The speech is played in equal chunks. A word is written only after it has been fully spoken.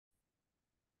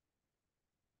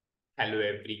Hello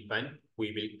everyone.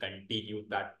 We will continue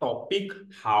the topic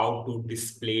how to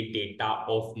display data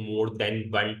of more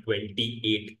than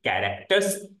 128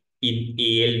 characters in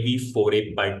ALV for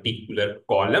a particular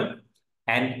column.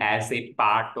 And as a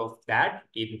part of that,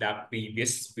 in the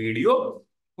previous video,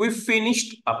 we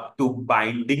finished up to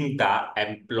binding the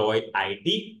employee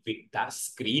ID with the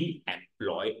screen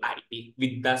employee ID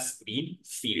with the screen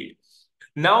field.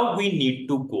 Now we need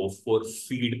to go for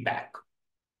feedback.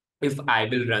 If I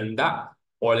will run the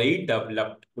already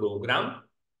developed program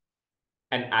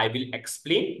and I will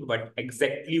explain what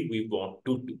exactly we want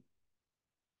to do.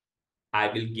 I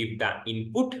will give the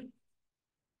input.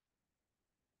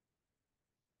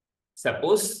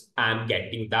 Suppose I'm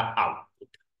getting the output.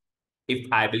 If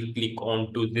I will click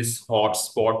on to this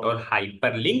hotspot or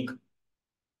hyperlink,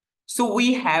 so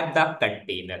we have the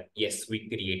container. Yes, we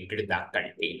created the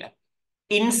container.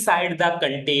 Inside the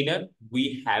container,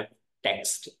 we have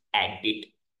text edit.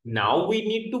 Now we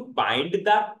need to bind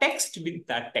the text with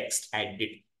the text edit.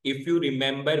 If you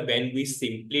remember when we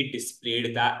simply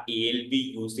displayed the ALV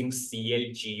using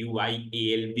CLGUI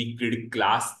ALV grid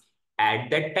class, at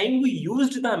that time we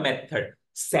used the method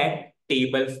set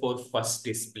table for first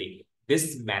display.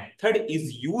 This method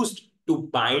is used to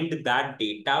bind the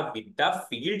data with the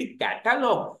field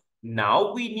catalog.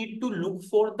 Now we need to look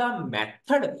for the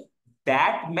method.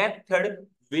 That method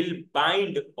will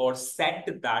bind or set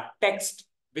the text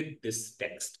with this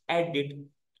text edit.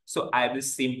 So I will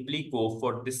simply go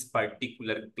for this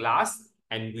particular class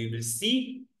and we will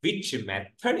see which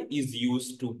method is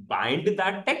used to bind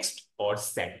the text or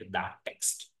set the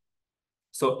text.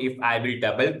 So if I will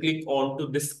double click onto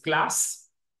this class,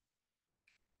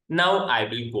 now I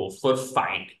will go for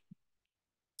find.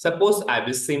 Suppose I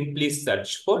will simply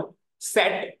search for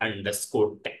set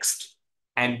underscore text.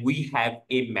 And we have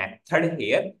a method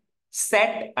here,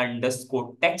 set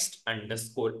underscore text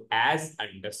underscore as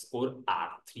underscore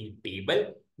R3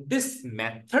 table. This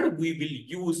method we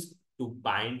will use to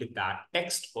bind the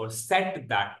text or set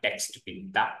the text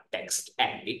with the text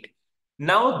edit.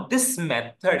 Now this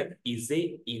method is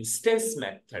a instance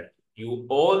method. You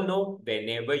all know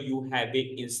whenever you have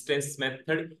an instance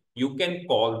method, you can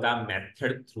call the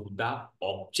method through the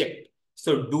object.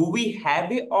 So do we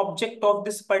have an object of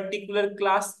this particular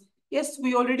class? Yes,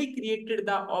 we already created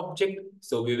the object.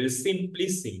 So we will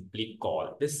simply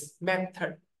call this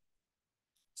method.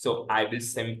 So I will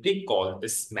simply call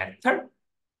this method.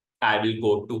 I will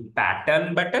go to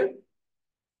pattern button.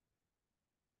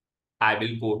 I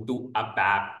will go to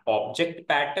ABAP object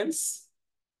patterns.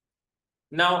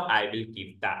 Now I will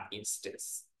give the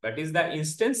instance. What is the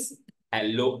instance?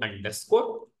 Hello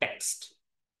underscore text.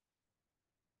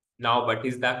 Now what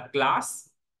is the class?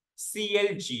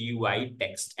 CLGUI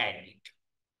text edit.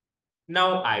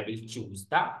 Now I will choose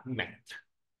the method.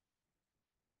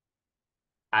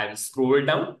 I will scroll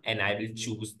down and I will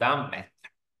choose the method.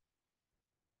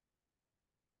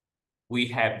 We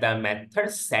have the method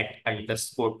set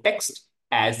underscore text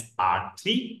as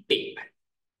R3 table.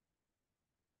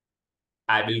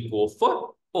 I will go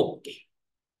for OK.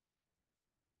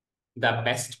 The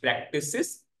best practice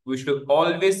is we should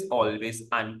always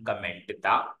uncomment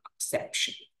the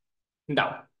exception.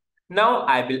 Now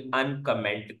I will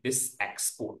uncomment this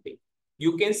exporting.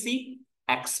 You can see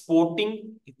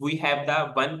exporting, we have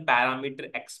the one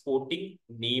parameter exporting,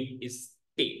 name is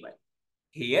table.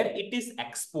 Here it is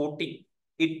exporting.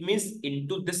 It means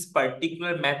into this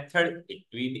particular method,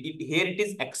 here it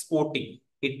is exporting.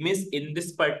 It means in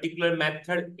this particular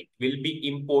method, it will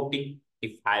be importing.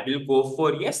 If I will go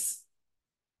for yes,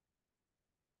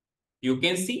 you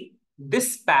can see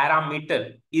this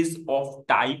parameter is of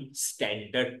type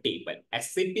standard table.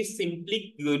 SAP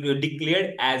simply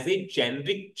declared as a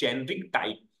generic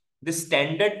type. The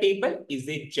standard table is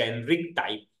a generic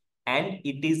type and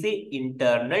it is a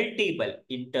internal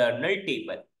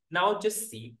table. Now just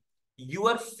see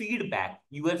your feedback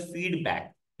is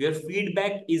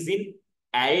in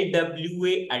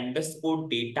LWA underscore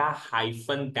data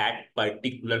hyphen that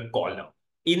particular column.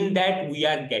 In that we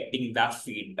are getting the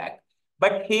feedback.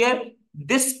 But here,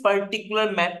 this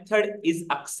particular method is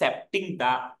accepting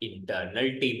the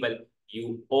internal table.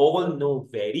 You all know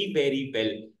very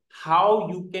well how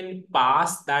you can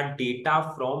pass that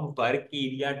data from work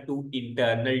area to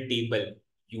internal table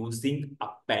using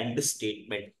append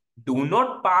statement. Do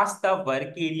not pass the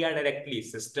work area directly.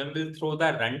 System will throw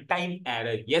the runtime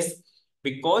error. Yes,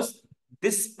 because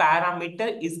this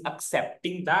parameter is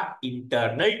accepting the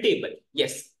internal table.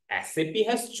 Yes, SAP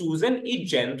has chosen a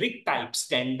generic type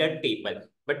standard table,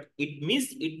 but it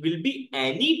means it will be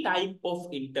any type of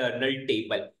internal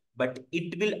table, but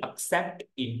it will accept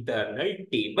internal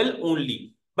table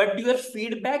only. but your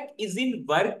feedback is in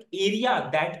work area,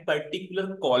 that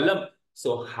particular column.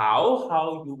 So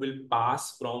how you will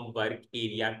pass from work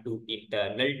area to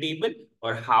internal table,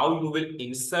 or how you will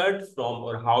insert from,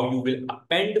 or how you will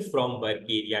append from work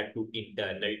area to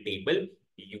internal table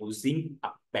using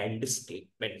append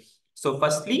statement. So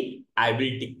firstly, I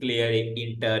will declare an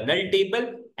internal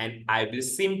table and I will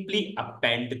simply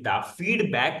append the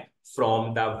feedback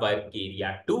from the work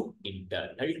area to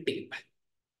internal table.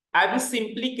 I will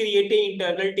simply create an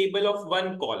internal table of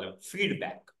one column,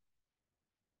 feedback,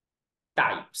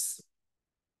 types.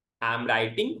 I'm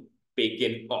writing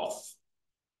begin off.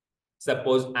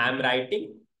 Suppose I'm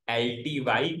writing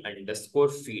LTY underscore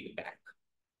feedback.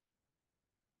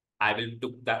 I will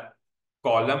took the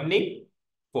column name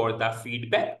for the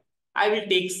feedback. I will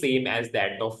take same as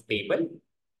that of table.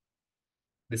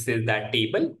 This is the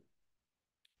table.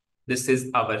 This is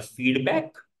our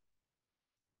feedback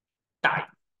type,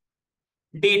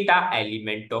 data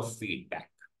element of feedback.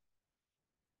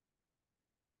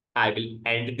 I will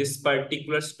end this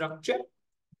particular structure.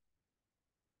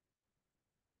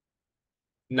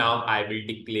 Now I will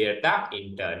declare the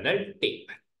internal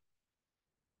table.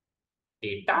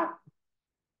 Data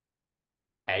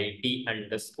LT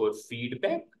underscore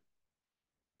feedback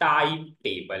type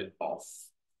table of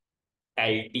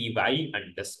LTY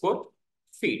underscore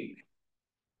feedback.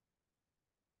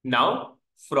 Now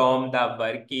from the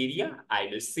work area, I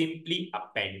will simply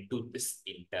append to this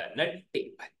internal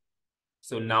table.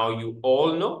 So now you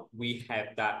all know we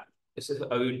have the this is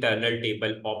our internal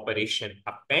table operation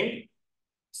append.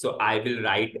 So I will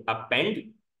write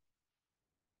append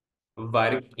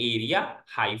work area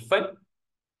hyphen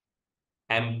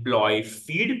employee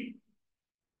feed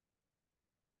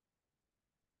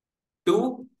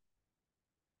to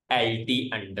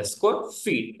LT underscore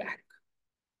feedback.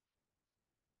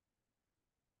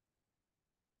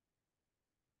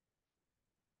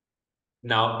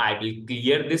 Now I will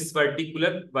clear this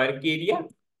particular work area.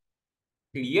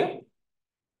 Clear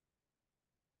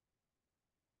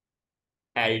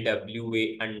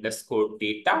LWA underscore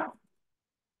data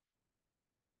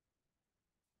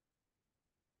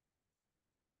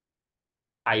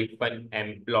hyphen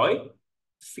employee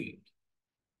feed.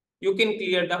 You can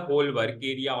clear the whole work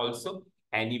area also.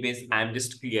 Anyways, I'm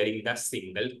just clearing the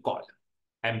single column,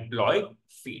 employee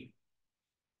feed.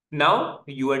 Now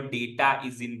your data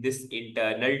is in this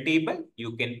internal table.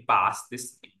 You can pass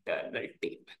this internal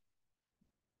table.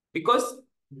 Because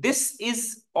this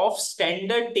is of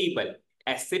standard table.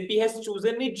 SAP has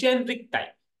chosen a generic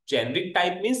type. Generic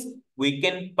type means we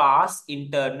can pass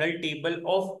internal table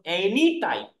of any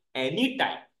type, any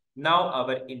type. Now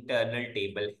our internal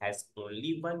table has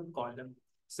only one column.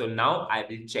 So now I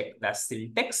will check the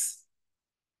syntax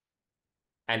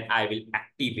and I will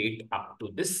activate up to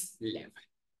this level.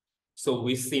 So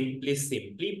we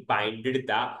simply binded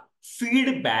the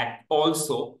feedback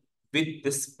also with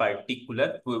this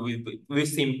particular, we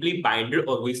simply binded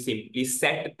or we simply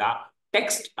set the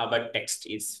text. Our text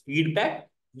is feedback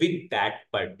with that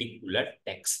particular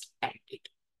text added.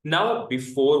 Now,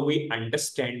 before we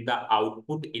understand the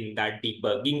output in the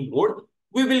debugging mode,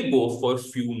 we will go for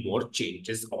few more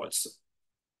changes also.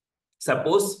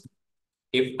 Suppose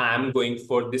if I'm going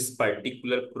for this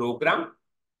particular program,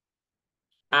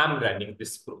 I'm running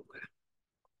this program.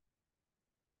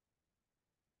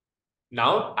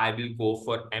 Now I will go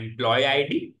for employee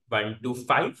ID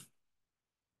 125.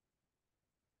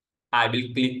 I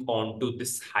will click on to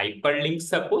this hyperlink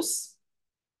suppose.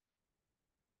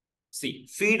 See,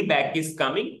 feedback is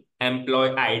coming.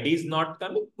 Employee ID is not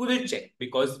coming. We will check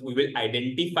because we will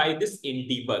identify this in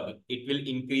debugging. It will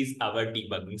increase our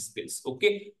debugging skills.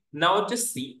 Okay. Now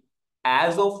just see.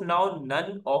 As of now,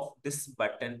 none of this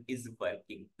button is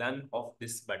working. None of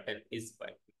this button is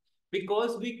working.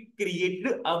 Because we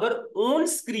created our own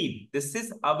screen. This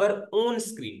is our own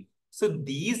screen. So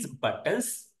these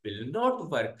buttons will not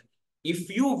work.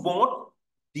 If you want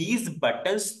these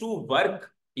buttons to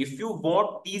work, if you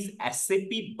want these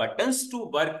SAP buttons to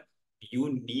work,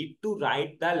 you need to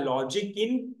write the logic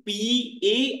in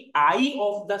PAI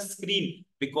of the screen.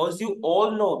 Because you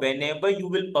all know whenever you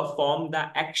will perform the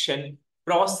action,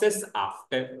 process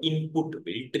after input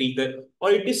will trigger, or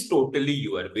it is totally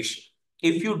your wish.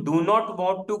 If you do not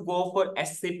want to go for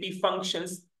SAP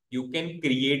functions, you can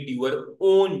create your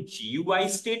own GUI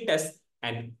status,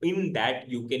 and in that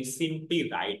you can simply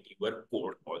write your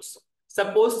code also.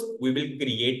 Suppose we will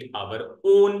create our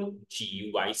own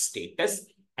GUI status,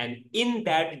 and in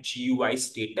that GUI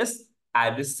status, I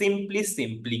will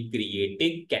simply create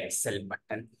a cancel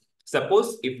button.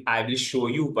 Suppose if I will show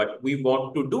you what we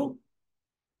want to do,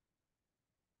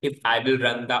 if I will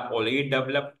run the already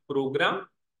developed program,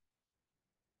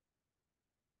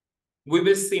 we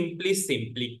will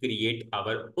simply create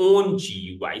our own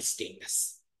GUI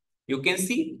status. You can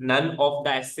see none of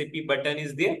the SAP button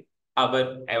is there.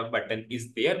 Our button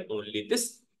is there, only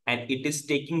this, and it is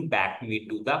taking back me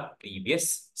to the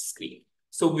previous screen.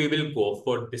 So we will go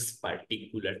for this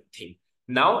particular thing.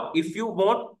 Now, if you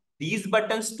want these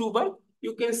buttons to work,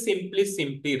 you can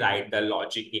simply write the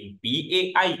logic in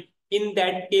PAI. In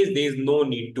that case, there is no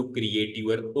need to create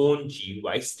your own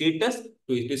GUI status.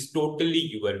 So it is totally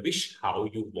your wish how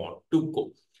you want to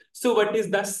go. So what is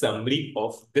the summary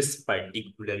of this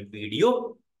particular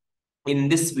video? In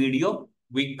this video,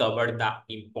 we covered the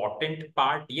important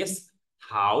part, yes,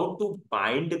 how to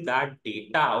bind that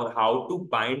data or how to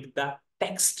bind the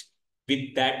text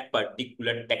with that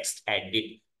particular text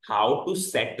edit, how to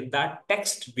set the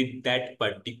text with that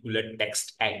particular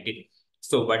text edit.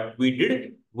 So what we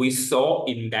did, we saw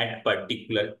in that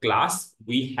particular class,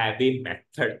 we have a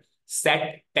method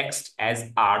set text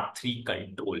as R3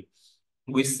 control.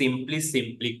 We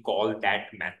simply call that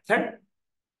method.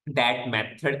 That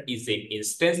method is an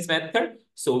instance method,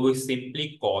 so we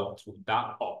simply call through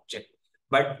the object.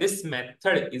 But this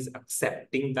method is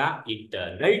accepting the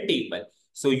internal table.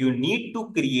 So you need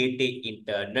to create an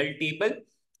internal table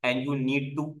and you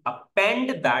need to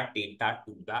append that data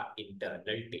to the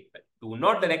internal table. Do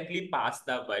not directly pass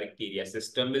the work area.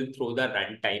 System will throw the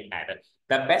runtime error.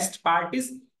 The best part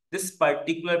is this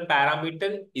particular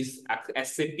parameter is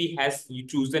SAP has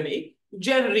chosen a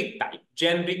generic type,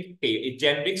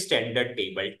 generic standard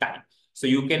table type. So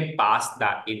you can pass the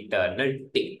internal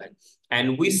table.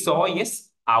 And we saw, yes,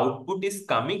 output is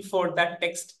coming for that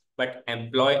text, but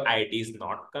employee ID is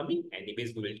not coming.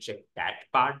 Anyways, we will check that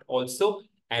part also.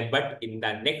 But in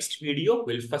the next video,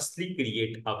 we'll firstly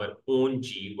create our own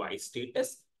GUI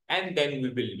status, and then we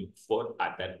will look for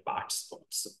other parts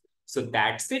also. So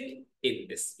that's it in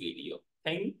this video.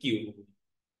 Thank you.